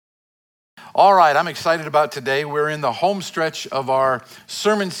All right, I'm excited about today. We're in the home stretch of our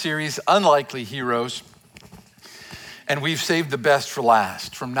sermon series, Unlikely Heroes, and we've saved the best for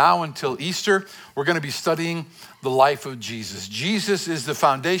last. From now until Easter, we're going to be studying the life of Jesus. Jesus is the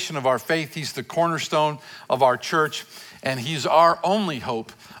foundation of our faith. He's the cornerstone of our church, and he's our only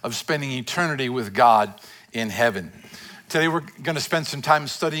hope of spending eternity with God in heaven. Today, we're going to spend some time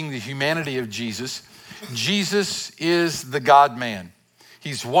studying the humanity of Jesus. Jesus is the God-man.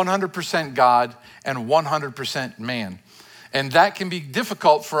 He's 100% God and 100% man. And that can be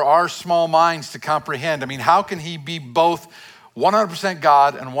difficult for our small minds to comprehend. I mean, how can he be both 100%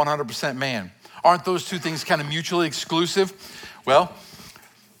 God and 100% man? Aren't those two things kind of mutually exclusive? Well,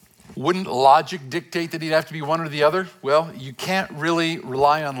 wouldn't logic dictate that he'd have to be one or the other? Well, you can't really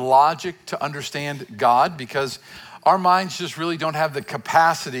rely on logic to understand God because our minds just really don't have the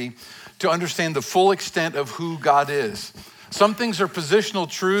capacity to understand the full extent of who God is. Some things are positional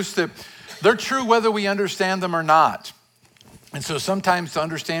truths that they're true whether we understand them or not. And so sometimes to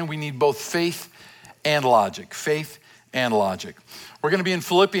understand, we need both faith and logic. Faith and logic. We're going to be in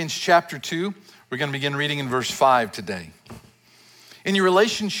Philippians chapter 2. We're going to begin reading in verse 5 today. In your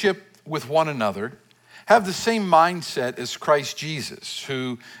relationship with one another, have the same mindset as Christ Jesus,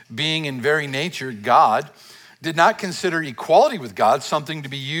 who, being in very nature God, did not consider equality with God something to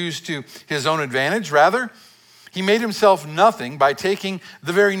be used to his own advantage. Rather, he made himself nothing by taking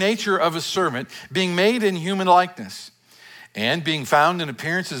the very nature of a servant, being made in human likeness. And being found in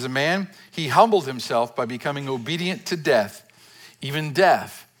appearance as a man, he humbled himself by becoming obedient to death, even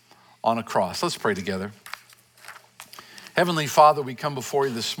death on a cross. Let's pray together. Heavenly Father, we come before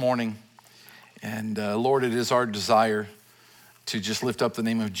you this morning. And Lord, it is our desire to just lift up the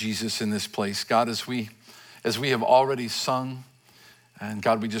name of Jesus in this place. God, as we have already sung, and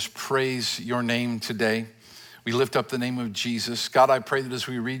God, we just praise your name today. We lift up the name of Jesus. God, I pray that as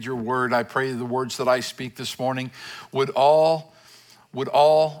we read your word, I pray the words that I speak this morning would all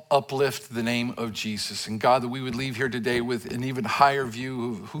uplift the name of Jesus. And God, that we would leave here today with an even higher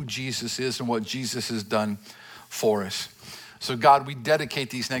view of who Jesus is and what Jesus has done for us. So God, we dedicate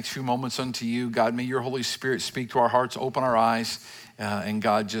these next few moments unto you. God, may your Holy Spirit speak to our hearts, open our eyes, and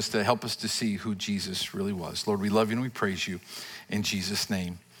God, just to help us to see who Jesus really was. Lord, we love you and we praise you. In Jesus'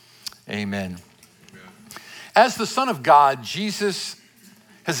 name, amen. As the Son of God, Jesus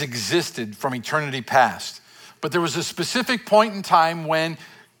has existed from eternity past. But there was a specific point in time when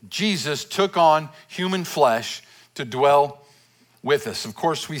Jesus took on human flesh to dwell with us. Of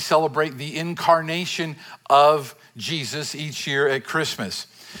course, we celebrate the incarnation of Jesus each year at Christmas.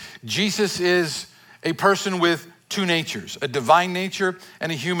 Jesus is a person with two natures, a divine nature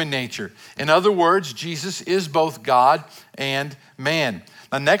and a human nature. In other words, Jesus is both God and man.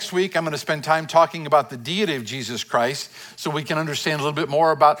 Now, next week, I'm going to spend time talking about the deity of Jesus Christ so we can understand a little bit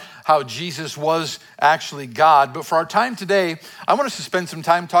more about how Jesus was actually God. But for our time today, I want us to spend some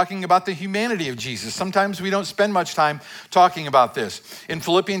time talking about the humanity of Jesus. Sometimes we don't spend much time talking about this. In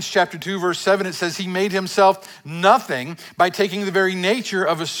Philippians chapter 2, verse 7, it says, he made himself nothing by taking the very nature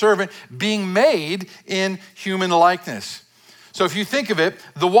of a servant, being made in human likeness. So if you think of it,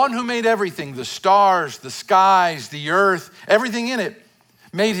 the one who made everything, the stars, the skies, the earth, everything in it,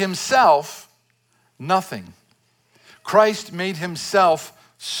 made himself nothing. Christ made himself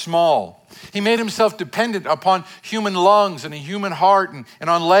small. He made himself dependent upon human lungs and a human heart and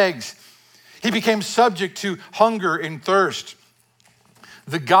on legs. He became subject to hunger and thirst.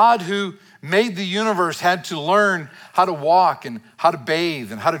 The God who made the universe had to learn how to walk and how to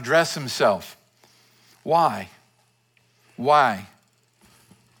bathe and how to dress himself. Why? Why?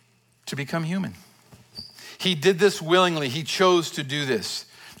 To become human. He did this willingly. He chose to do this.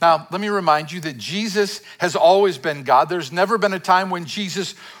 Now, let me remind you that Jesus has always been God. There's never been a time when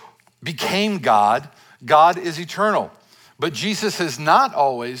Jesus became God. God is eternal. But Jesus has not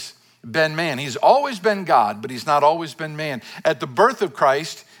always been man. He's always been God, but he's not always been man. At the birth of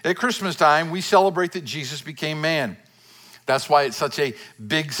Christ, at Christmas time, we celebrate that Jesus became man. That's why it's such a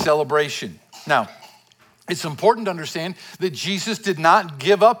big celebration. Now, it's important to understand that Jesus did not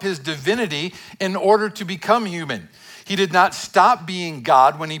give up his divinity in order to become human. He did not stop being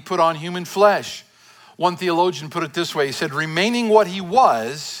God when he put on human flesh. One theologian put it this way. He said, remaining what he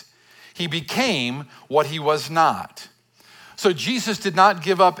was, he became what he was not. So Jesus did not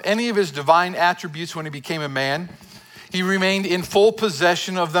give up any of his divine attributes when he became a man. He remained in full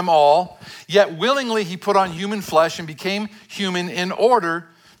possession of them all, yet willingly he put on human flesh and became human in order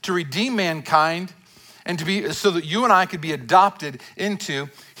to redeem mankind and to be so that you and I could be adopted into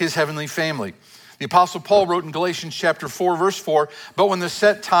his heavenly family. The Apostle Paul wrote in Galatians chapter 4, verse 4, but when the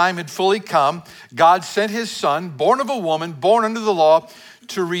set time had fully come, God sent his son, born of a woman, born under the law,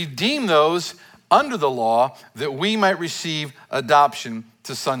 to redeem those under the law, that we might receive adoption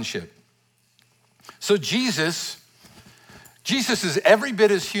to sonship. So Jesus is every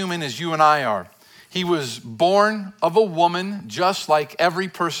bit as human as you and I are. He was born of a woman just like every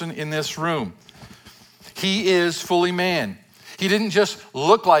person in this room. He is fully man. He didn't just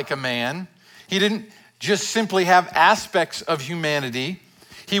look like a man. He didn't just simply have aspects of humanity.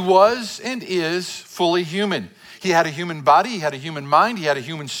 He was and is fully human. He had a human body, he had a human mind, he had a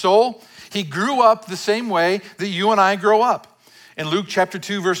human soul. He grew up the same way that you and I grow up. In Luke chapter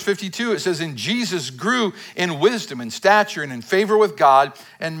 2, verse 52, it says, "And Jesus grew in wisdom and stature and in favor with God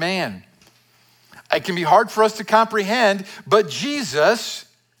and man." It can be hard for us to comprehend, but Jesus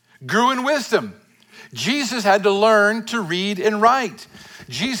grew in wisdom. Jesus had to learn to read and write.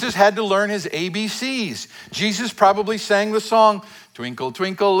 Jesus had to learn his ABCs. Jesus probably sang the song, "Twinkle,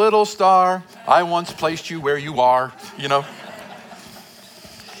 twinkle, little star, I once placed you where you are," you know.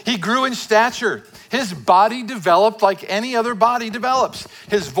 He grew in stature. His body developed like any other body develops.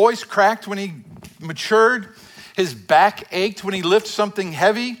 His voice cracked when he matured. His back ached when he lifted something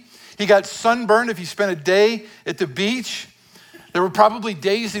heavy. He got sunburned if he spent a day at the beach. There were probably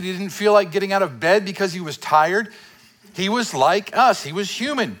days that he didn't feel like getting out of bed because he was tired. He was like us. He was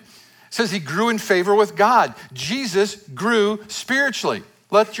human. It says he grew in favor with God. Jesus grew spiritually.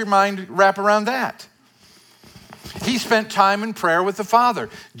 Let your mind wrap around that. He spent time in prayer with the Father.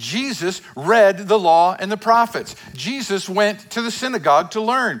 Jesus read the law and the prophets. Jesus went to the synagogue to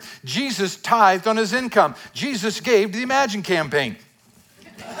learn. Jesus tithed on his income. Jesus gave to the Imagine campaign.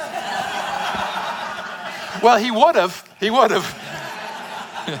 Well, he would have.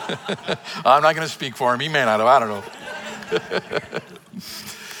 I'm not going to speak for him. He may not have. I don't know.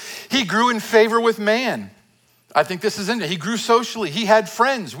 He grew in favor with man. I think this is in it. He grew socially. He had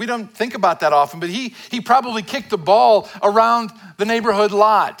friends. We don't think about that often, but he probably kicked the ball around the neighborhood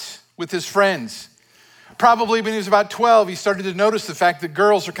lot with his friends. Probably when he was about 12, he started to notice the fact that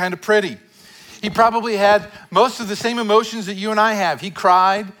girls are kind of pretty. He probably had most of the same emotions that you and I have. He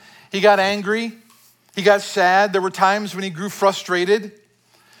cried. He got angry. He got sad. There were times when he grew frustrated.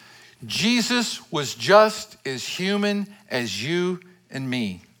 Jesus was just as human as you and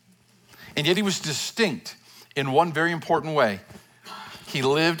me. And yet he was distinct in one very important way. He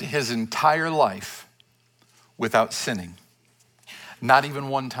lived his entire life without sinning. Not even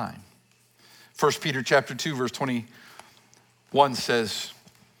one time. 1 Peter chapter 2, verse 21 says,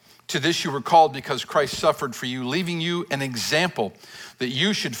 "To this you were called because Christ suffered for you, leaving you an example that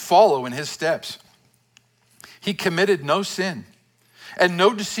you should follow in his steps. He committed no sin, and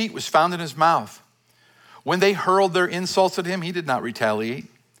no deceit was found in his mouth. When they hurled their insults at him, he did not retaliate.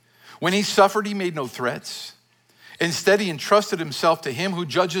 When he suffered, he made no threats. Instead, he entrusted himself to him who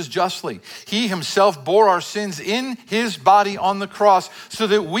judges justly. He himself bore our sins in his body on the cross so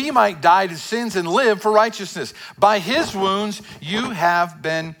that we might die to sins and live for righteousness. By his wounds, you have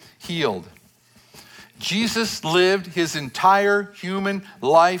been healed." Jesus lived his entire human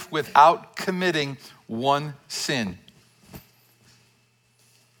life without committing one sin.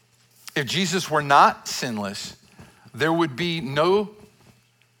 If Jesus were not sinless, there would be no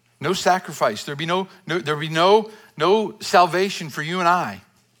sacrifice. There'd be no salvation for you and I.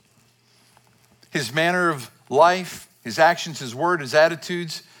 His manner of life, his actions, his word, his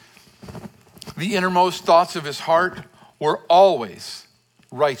attitudes, the innermost thoughts of his heart were always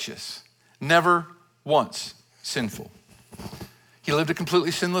righteous, never once sinful. He lived a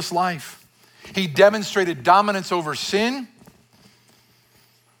completely sinless life. He demonstrated dominance over sin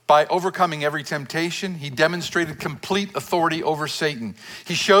by overcoming every temptation. He demonstrated complete authority over Satan.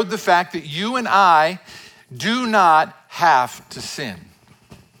 He showed the fact that you and I do not have to sin.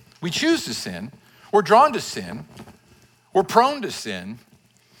 We choose to sin. We're drawn to sin. We're prone to sin,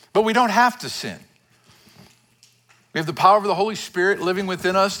 but we don't have to sin. We have the power of the Holy Spirit living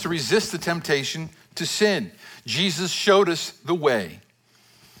within us to resist the temptation to sin. Jesus showed us the way.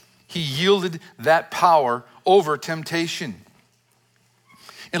 He yielded that power over temptation.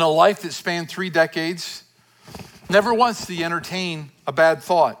 In a life that spanned 3 decades, never once did he entertain a bad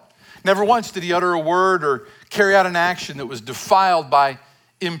thought. Never once did he utter a word or carry out an action that was defiled by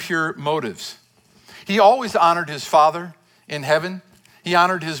impure motives. He always honored his Father in heaven. He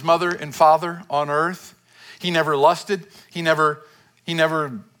honored his mother and father on earth. He never lusted. He never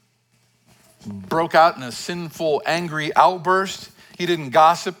broke out in a sinful, angry outburst. He didn't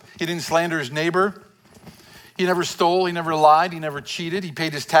gossip. He didn't slander his neighbor. He never stole. He never lied. He never cheated. He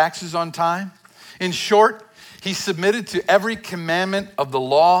paid his taxes on time. In short, he submitted to every commandment of the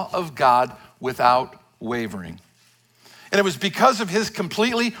law of God without wavering. And it was because of his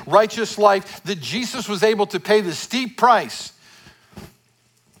completely righteous life that Jesus was able to pay the steep price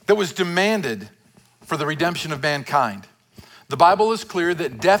that was demanded for the redemption of mankind. The Bible is clear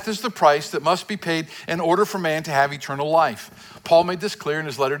that death is the price that must be paid in order for man to have eternal life. Paul made this clear in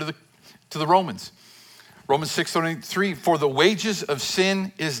his letter to the Romans. Romans 6:23, for the wages of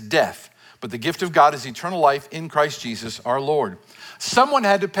sin is death, but the gift of God is eternal life in Christ Jesus our Lord. Someone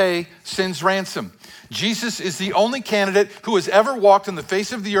had to pay sin's ransom. Jesus is the only candidate who has ever walked on the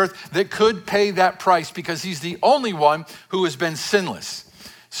face of the earth that could pay that price because he's the only one who has been sinless,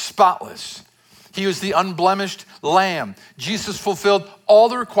 spotless. He was the unblemished lamb. Jesus fulfilled all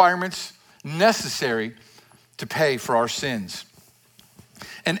the requirements necessary to pay for our sins.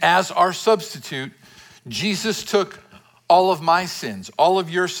 And as our substitute, Jesus took all of my sins, all of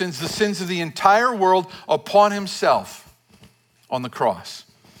your sins, the sins of the entire world upon himself on the cross.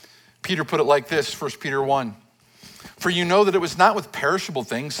 Peter put it like this, 1 Peter 1. For you know that it was not with perishable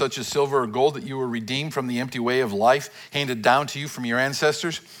things such as silver or gold that you were redeemed from the empty way of life handed down to you from your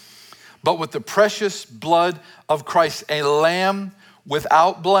ancestors, but with the precious blood of Christ, a lamb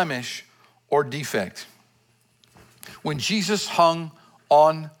without blemish or defect. When Jesus hung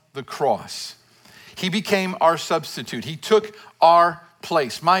on the cross, he became our substitute. He took our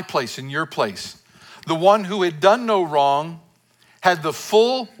place, my place and your place. The one who had done no wrong had the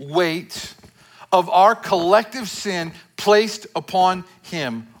full weight of our collective sin placed upon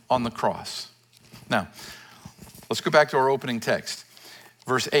him on the cross. Now, let's go back to our opening text.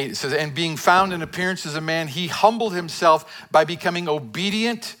 Verse 8, it says, and being found in appearance as a man, he humbled himself by becoming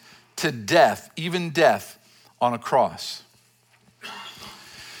obedient to death, even death on a cross.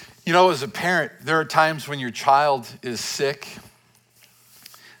 You know, as a parent, there are times when your child is sick.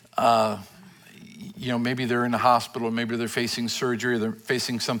 Maybe they're in the hospital, or maybe they're facing surgery, or they're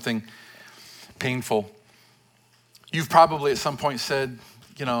facing something painful. You've probably at some point said,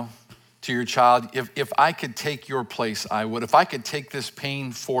 to your child, if I could take your place, I would. If I could take this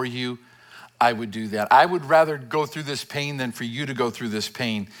pain for you, I would do that. I would rather go through this pain than for you to go through this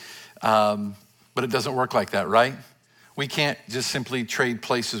pain. But it doesn't work like that, right? We can't just simply trade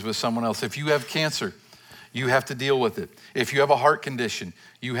places with someone else. If you have cancer, you have to deal with it. If you have a heart condition,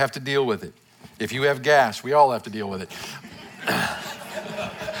 you have to deal with it. If you have gas, we all have to deal with it.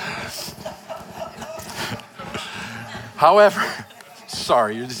 However,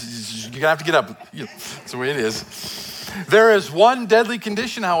 sorry, you're gonna have to get up. That's the way it is. There is one deadly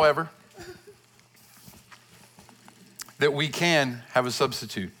condition, however, that we can have a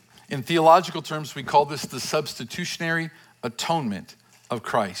substitute. In theological terms, we call this the substitutionary atonement of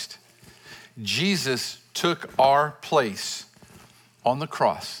Christ. Jesus took our place on the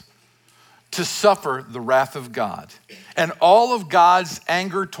cross to suffer the wrath of God. And all of God's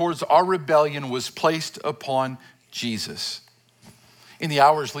anger towards our rebellion was placed upon Jesus. In the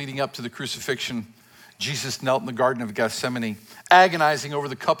hours leading up to the crucifixion, Jesus knelt in the Garden of Gethsemane, agonizing over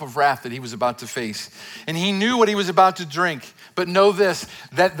the cup of wrath that he was about to face. And he knew what he was about to drink. But know this,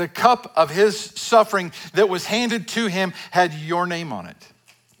 that the cup of his suffering that was handed to him had your name on it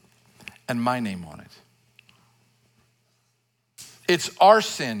and my name on it. It's our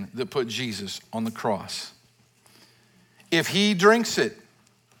sin that put Jesus on the cross. If he drinks it,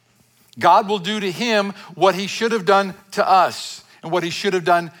 God will do to him what he should have done to us and what he should have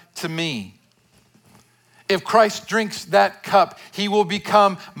done to me. If Christ drinks that cup, he will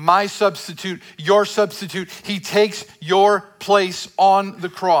become my substitute, your substitute. He takes your place on the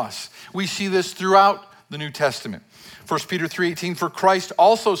cross. We see this throughout the New Testament. 1 Peter 3:18, for Christ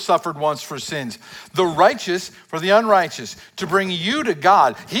also suffered once for sins, the righteous for the unrighteous, to bring you to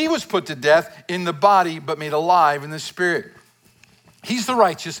God. He was put to death in the body, but made alive in the spirit. He's the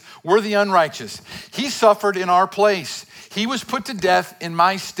righteous, we're the unrighteous. He suffered in our place. He was put to death in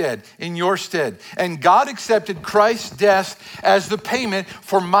my stead, in your stead. And God accepted Christ's death as the payment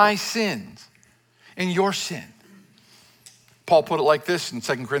for my sins and your sin. Paul put it like this in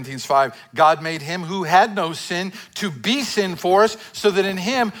 2 Corinthians 5, God made him who had no sin to be sin for us so that in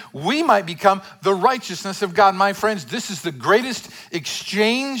him we might become the righteousness of God. My friends, this is the greatest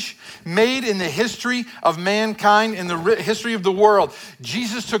exchange made in the history of mankind, in the history of the world.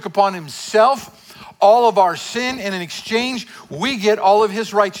 Jesus took upon himself all of our sin, and in exchange, we get all of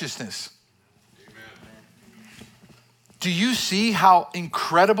his righteousness. Amen. Do you see how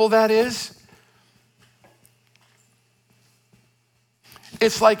incredible that is?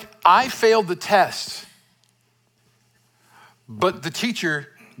 It's like I failed the test, but the teacher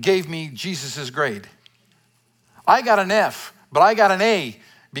gave me Jesus's grade. I got an F, but I got an A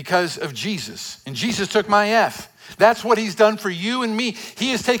because of Jesus, and Jesus took my F. That's what he's done for you and me.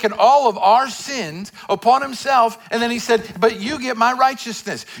 He has taken all of our sins upon himself, and then he said, but you get my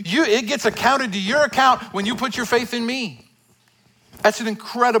righteousness. It gets accounted to your account when you put your faith in me. That's an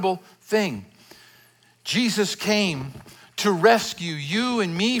incredible thing. Jesus came to rescue you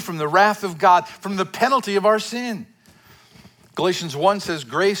and me from the wrath of God, from the penalty of our sin. Galatians 1 says,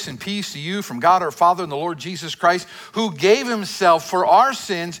 grace and peace to you from God our Father and the Lord Jesus Christ, who gave himself for our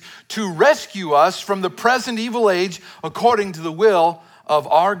sins to rescue us from the present evil age according to the will of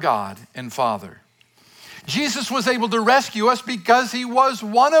our God and Father. Jesus was able to rescue us because he was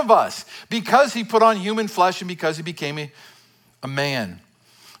one of us, because he put on human flesh and because he became a man.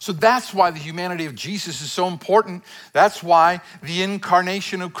 So that's why the humanity of Jesus is so important. That's why the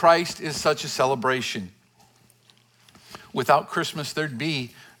incarnation of Christ is such a celebration. Without Christmas, there'd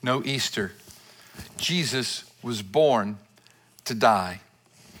be no Easter. Jesus was born to die.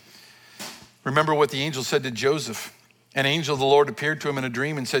 Remember what the angel said to Joseph. An angel of the Lord appeared to him in a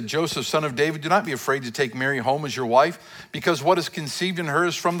dream and said, Joseph, son of David, do not be afraid to take Mary home as your wife, because what is conceived in her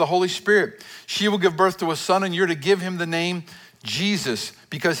is from the Holy Spirit. She will give birth to a son, and you're to give him the name Jesus,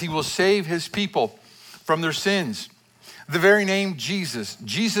 because he will save his people from their sins. The very name Jesus.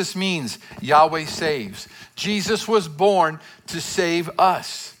 Jesus means Yahweh saves. Jesus was born to save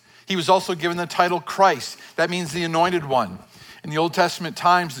us. He was also given the title Christ. That means the anointed one. In the Old Testament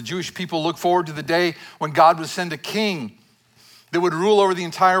times, the Jewish people looked forward to the day when God would send a king that would rule over the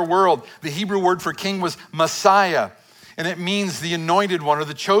entire world. The Hebrew word for king was Messiah, and it means the anointed one or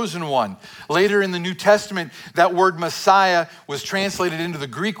the chosen one. Later in the New Testament, that word Messiah was translated into the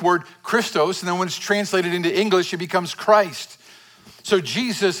Greek word Christos, and then when it's translated into English, it becomes Christ. So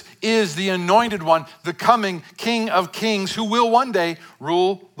Jesus is the anointed one, the coming King of Kings who will one day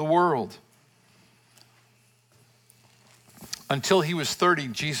rule the world. Until he was 30,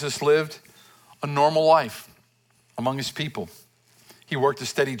 Jesus lived a normal life among his people. He worked a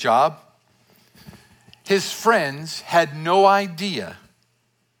steady job. His friends had no idea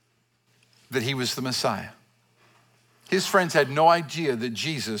that he was the Messiah. His friends had no idea that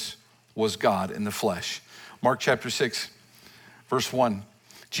Jesus was God in the flesh. Mark chapter 6, verse 1.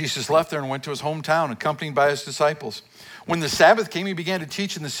 Jesus left there and went to his hometown, accompanied by his disciples. When the Sabbath came, he began to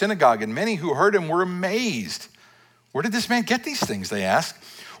teach in the synagogue, and many who heard him were amazed. Where did this man get these things, they asked.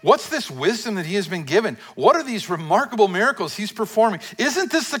 What's this wisdom that he has been given? What are these remarkable miracles he's performing?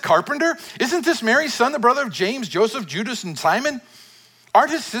 Isn't this the carpenter? Isn't this Mary's son, the brother of James, Joseph, Judas, and Simon?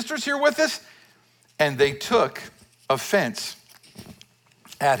 Aren't his sisters here with us? And they took offense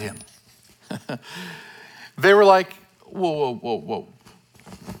at him. They were like, whoa.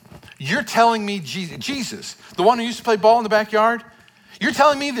 You're telling me Jesus, the one who used to play ball in the backyard? You're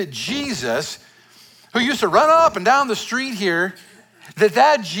telling me that Jesus, who used to run up and down the street here,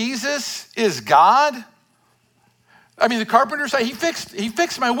 that Jesus is God? I mean, the carpenter said he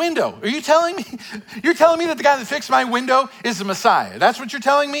fixed my window. Are you telling me? You're telling me that the guy that fixed my window is the Messiah? That's what you're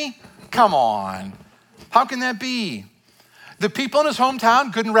telling me? Come on. How can that be? The people in his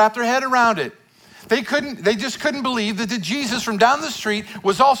hometown couldn't wrap their head around it. They just couldn't believe that the Jesus from down the street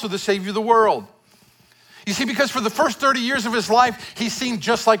was also the Savior of the world. You see, because for the first 30 years of his life, he seemed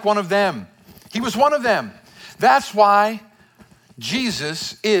just like one of them. He was one of them. That's why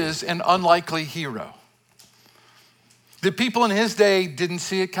Jesus is an unlikely hero. The people in his day didn't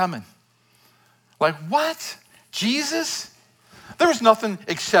see it coming. Like, what? Jesus? There was nothing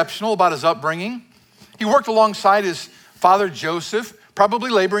exceptional about his upbringing. He worked alongside his father Joseph, probably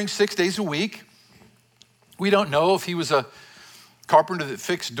laboring 6 days a week. We don't know if he was a carpenter that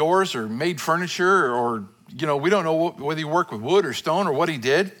fixed doors or made furniture, or, we don't know whether he worked with wood or stone or what he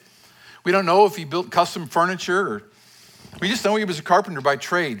did. We don't know if he built custom furniture. We just know he was a carpenter by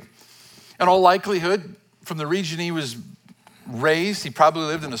trade. In all likelihood, from the region he was raised, he probably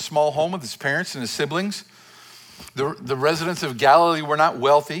lived in a small home with his parents and his siblings. The residents of Galilee were not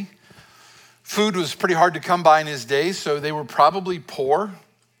wealthy. Food was pretty hard to come by in his days, so they were probably poor.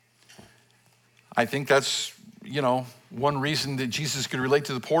 I think that's, one reason that Jesus could relate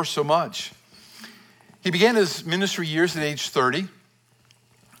to the poor so much. He began his ministry years at age 30,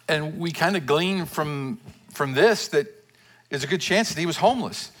 and we kind of glean from this that there's a good chance that he was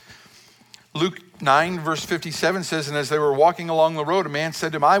homeless. Luke 9, verse 57 says, and as they were walking along the road, a man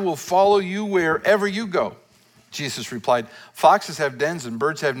said to him, I will follow you wherever you go. Jesus replied, foxes have dens and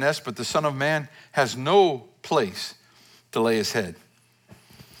birds have nests, but the Son of Man has no place to lay his head.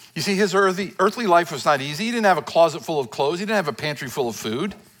 You see, his earthly life was not easy. He didn't have a closet full of clothes. He didn't have a pantry full of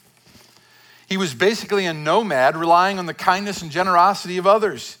food. He was basically a nomad, relying on the kindness and generosity of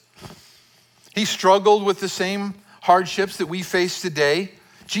others. He struggled with the same hardships that we face today.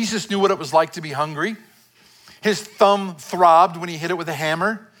 Jesus knew what it was like to be hungry. His thumb throbbed when he hit it with a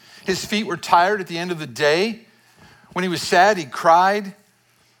hammer. His feet were tired at the end of the day. When he was sad, he cried.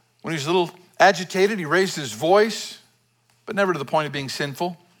 When he was a little agitated, he raised his voice. but never to the point of being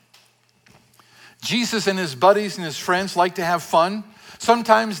sinful. Jesus and his buddies and his friends like to have fun.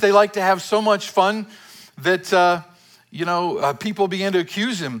 Sometimes they like to have so much fun that, people began to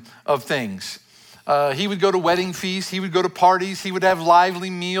accuse him of things. He would go to wedding feasts. He would go to parties. He would have lively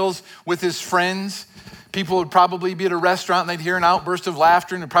meals with his friends. People would probably be at a restaurant and they'd hear an outburst of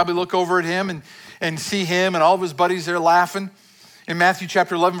laughter and they'd probably look over at him and see him and all of his buddies there laughing. In Matthew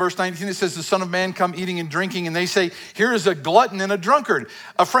chapter 11, verse 19, it says, the Son of Man come eating and drinking, and they say, here is a glutton and a drunkard,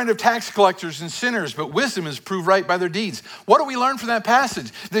 a friend of tax collectors and sinners, but wisdom is proved right by their deeds. What do we learn from that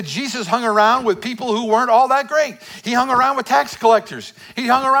passage? That Jesus hung around with people who weren't all that great. He hung around with tax collectors. He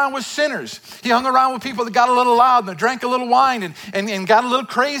hung around with sinners. He hung around with people that got a little loud and drank a little wine and got a little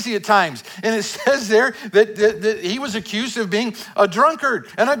crazy at times. And it says there that he was accused of being a drunkard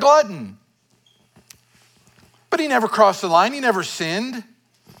and a glutton. But he never crossed the line. He never sinned.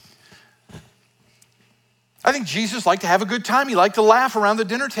 I think Jesus liked to have a good time. He liked to laugh around the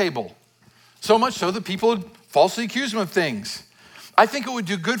dinner table. So much so that people would falsely accuse him of things. I think it would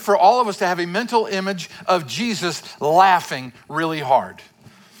do good for all of us to have a mental image of Jesus laughing really hard.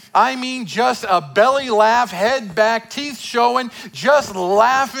 I mean, just a belly laugh, head back, teeth showing, just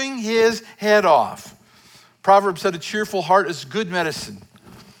laughing his head off. Proverbs said a cheerful heart is good medicine.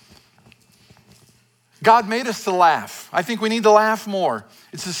 God made us to laugh. I think we need to laugh more.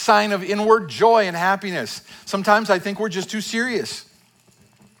 It's a sign of inward joy and happiness. Sometimes I think we're just too serious.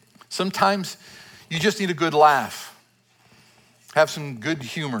 Sometimes you just need a good laugh. Have some good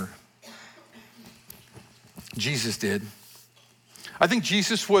humor. Jesus did. I think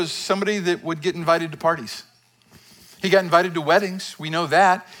Jesus was somebody that would get invited to parties. He got invited to weddings. We know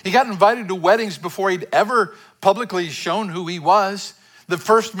that. He got invited to weddings before he'd ever publicly shown who he was. The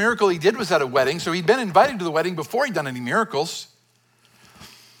first miracle he did was at a wedding, so he'd been invited to the wedding before he'd done any miracles.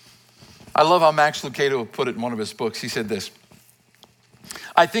 I love how Max Lucado put it in one of his books. He said this,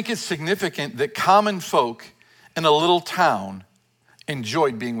 I think it's significant that common folk in a little town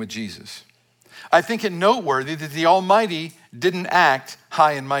enjoyed being with Jesus. I think it noteworthy that the Almighty didn't act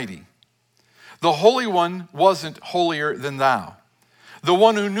high and mighty. The Holy One wasn't holier than thou. The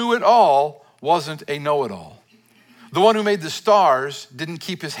one who knew it all wasn't a know-it-all. The one who made the stars didn't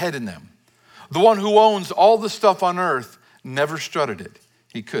keep his head in them. The one who owns all the stuff on earth never strutted it.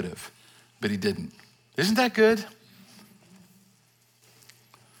 He could have, but he didn't. Isn't that good?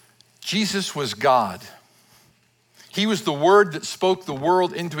 Jesus was God. He was the word that spoke the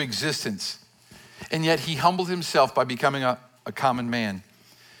world into existence. And yet he humbled himself by becoming a common man.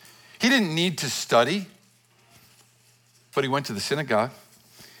 He didn't need to study, but he went to the synagogue.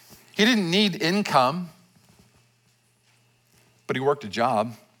 He didn't need income, but he worked a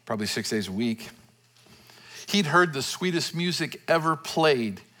job, probably 6 days a week. He'd heard the sweetest music ever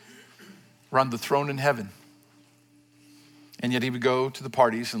played around the throne in heaven. And yet he would go to the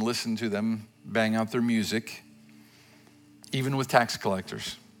parties and listen to them bang out their music, even with tax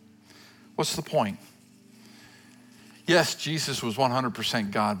collectors. What's the point? Yes, Jesus was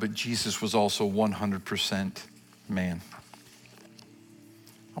 100% God, but Jesus was also 100% man.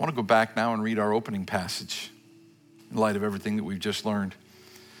 I want to go back now and read our opening passage in light of everything that we've just learned.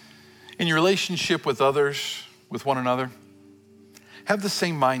 In your relationship with others, with one another, have the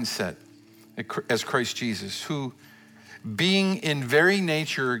same mindset as Christ Jesus, who, being in very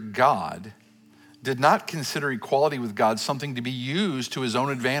nature God, did not consider equality with God something to be used to his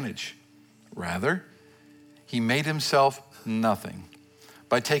own advantage. Rather, he made himself nothing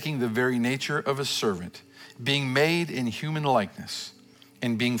by taking the very nature of a servant, being made in human likeness,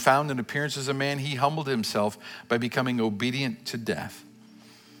 and being found in appearance as a man, he humbled himself by becoming obedient to death,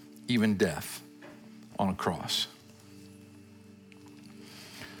 even death on a cross.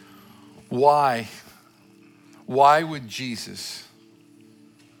 Why would Jesus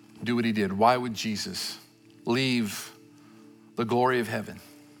do what he did? Why would Jesus leave the glory of heaven,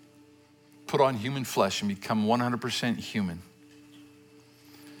 put on human flesh and become 100% human?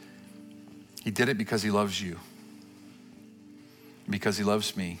 He did it because he loves you, because he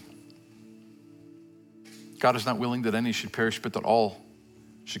loves me. God is not willing that any should perish, but that all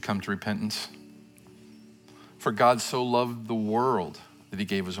should come to repentance. For God so loved the world that he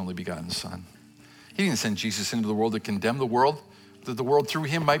gave his only begotten Son. He didn't send Jesus into the world to condemn the world, that the world through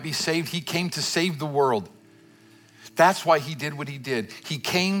him might be saved. He came to save the world. That's why he did what he did. He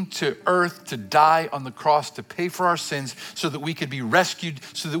came to earth to die on the cross to pay for our sins so that we could be rescued,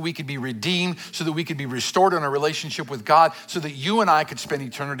 so that we could be redeemed, so that we could be restored in our relationship with God, so that you and I could spend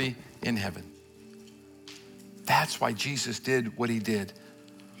eternity in heaven. That's why Jesus did what he did.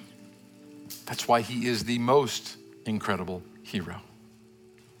 That's why he is the most incredible hero.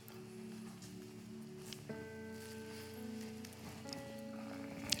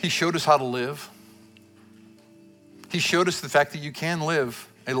 He showed us how to live. He showed us the fact that you can live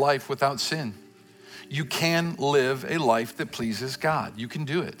a life without sin. You can live a life that pleases God. You can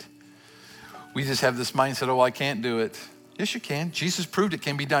do it. We just have this mindset, oh, I can't do it. Yes, you can. Jesus proved it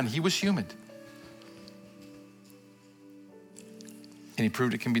can be done. He was human. And he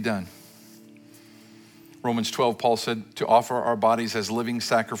proved it can be done. Romans 12, Paul said, to offer our bodies as living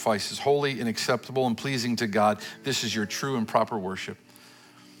sacrifices, holy and acceptable and pleasing to God. This is your true and proper worship.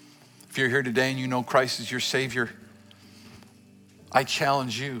 If you're here today and you know Christ is your Savior, I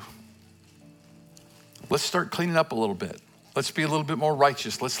challenge you. Let's start cleaning up a little bit. Let's be a little bit more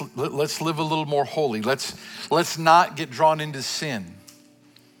righteous. Let's live a little more holy. Let's not get drawn into sin.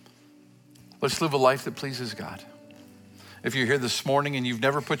 Let's live a life that pleases God. If you're here this morning and you've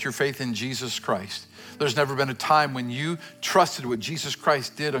never put your faith in Jesus Christ, there's never been a time when you trusted what Jesus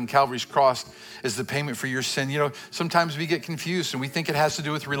Christ did on Calvary's cross as the payment for your sin. You know, sometimes we get confused and we think it has to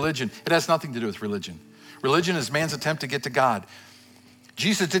do with religion. It has nothing to do with religion. Religion is man's attempt to get to God.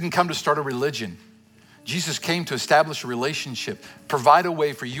 Jesus didn't come to start a religion. Jesus came to establish a relationship, provide a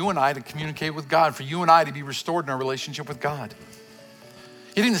way for you and I to communicate with God, for you and I to be restored in our relationship with God.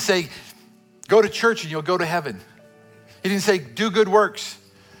 He didn't say, go to church and you'll go to heaven. He didn't say, do good works.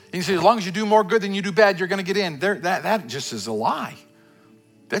 He didn't say, as long as you do more good than you do bad, you're going to get in. That just is a lie.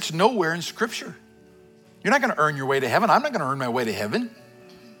 That's nowhere in Scripture. You're not going to earn your way to heaven. I'm not going to earn my way to heaven.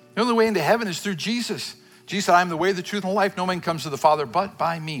 The only way into heaven is through Jesus. Jesus said, I am the way, the truth, and the life. No man comes to the Father but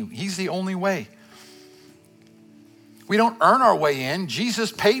by me. He's the only way. We don't earn our way in.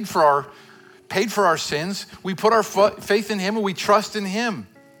 Jesus paid for our sins. We put our faith in him and we trust in him.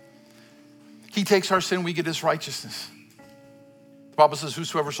 He takes our sin, we get his righteousness. The Bible says,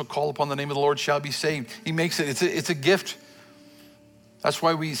 whosoever shall call upon the name of the Lord shall be saved. He makes it, it's a gift. That's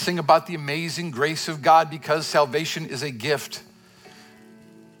why we sing about the amazing grace of God, because salvation is a gift.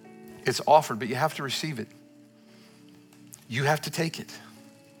 It's offered, but you have to receive it. You have to take it.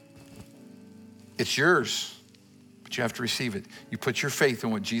 It's yours, but you have to receive it. You put your faith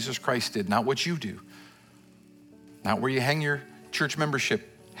in what Jesus Christ did, not what you do. Not where you hang your church membership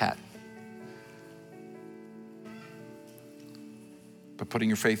hat. But putting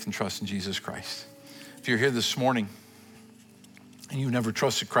your faith and trust in Jesus Christ. If you're here this morning and you've never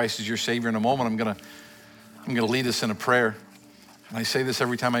trusted Christ as your Savior, in a moment I'm gonna lead us in a prayer. And I say this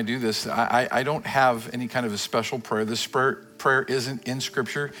every time I do this. I don't have any kind of a special prayer. This prayer isn't in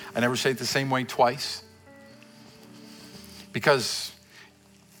Scripture. I never say it the same way twice. Because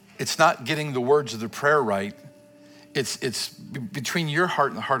it's not getting the words of the prayer right. It's between your heart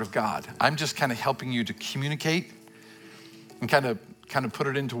and the heart of God. I'm just kind of helping you to communicate and kind of put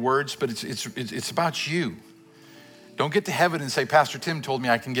it into words, but it's about you. Don't get to heaven and say, Pastor Tim told me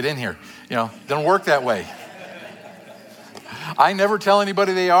I can get in here. You know, it doesn't work that way. I never tell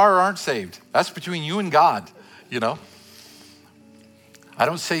anybody they are or aren't saved. That's between you and God, you know. I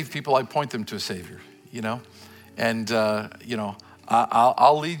don't save people, I point them to a Savior, you know. And, you know,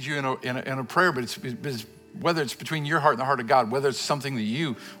 I'll lead you in a prayer, but it's whether it's between your heart and the heart of God, whether it's something that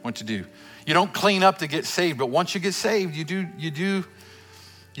you want to do. You don't clean up to get saved, but once you get saved, you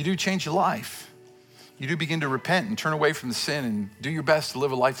do change your life. You do begin to repent and turn away from the sin and do your best to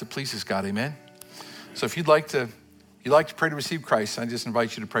live a life that pleases God, amen? So if you'd like to pray to receive Christ, I just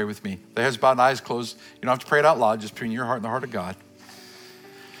invite you to pray with me. The heads bowed and eyes closed. You don't have to pray it out loud, just between your heart and the heart of God.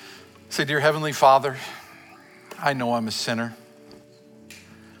 Say, dear Heavenly Father, I know I'm a sinner.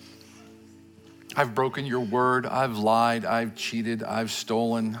 I've broken your word. I've lied. I've cheated. I've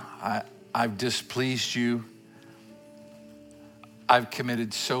stolen. I've displeased you. I've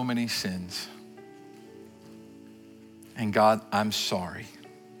committed so many sins. And God, I'm sorry.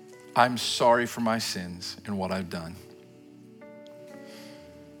 I'm sorry for my sins and what I've done.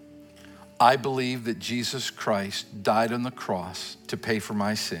 I believe that Jesus Christ died on the cross to pay for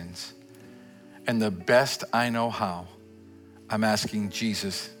my sins. And the best I know how, I'm asking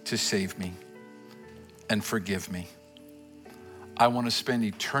Jesus to save me and forgive me. I want to spend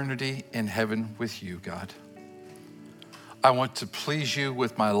eternity in heaven with you, God. I want to please you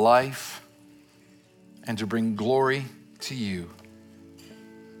with my life and to bring glory to you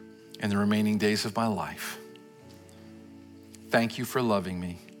in the remaining days of my life. Thank you for loving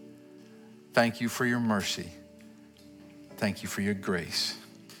me. Thank you for your mercy. Thank you for your grace.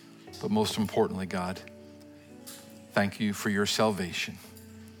 But most importantly, God, thank you for your salvation.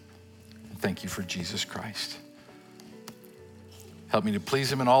 Thank you for Jesus Christ. Help me to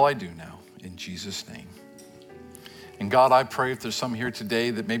please him in all I do now, in Jesus' name. And God, I pray if there's some here today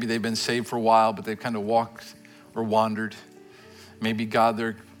that maybe they've been saved for a while, but they've kind of walked or wandered. Maybe, God,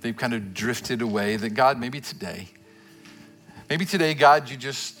 they've kind of drifted away, that God, maybe today Maybe today, God, you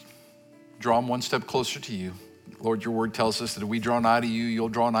just draw them one step closer to you. Lord, your word tells us that if we draw nigh to you, you'll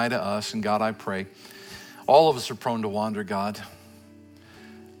draw nigh to us. And God, I pray, all of us are prone to wander, God.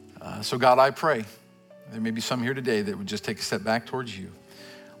 So God, I pray, there may be some here today that would just take a step back towards you.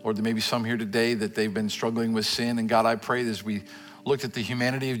 Lord, there may be some here today that they've been struggling with sin. And God, I pray that as we looked at the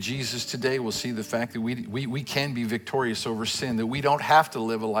humanity of Jesus today, we'll see the fact that we can be victorious over sin, that we don't have to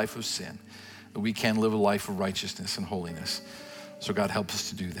live a life of sin, that we can live a life of righteousness and holiness. So God, help us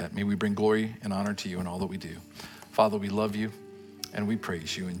to do that. May we bring glory and honor to you in all that we do. Father, we love you and we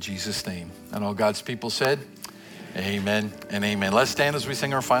praise you in Jesus' name. And all God's people said, amen and amen. Let's stand as we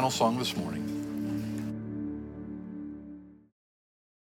sing our final song this morning.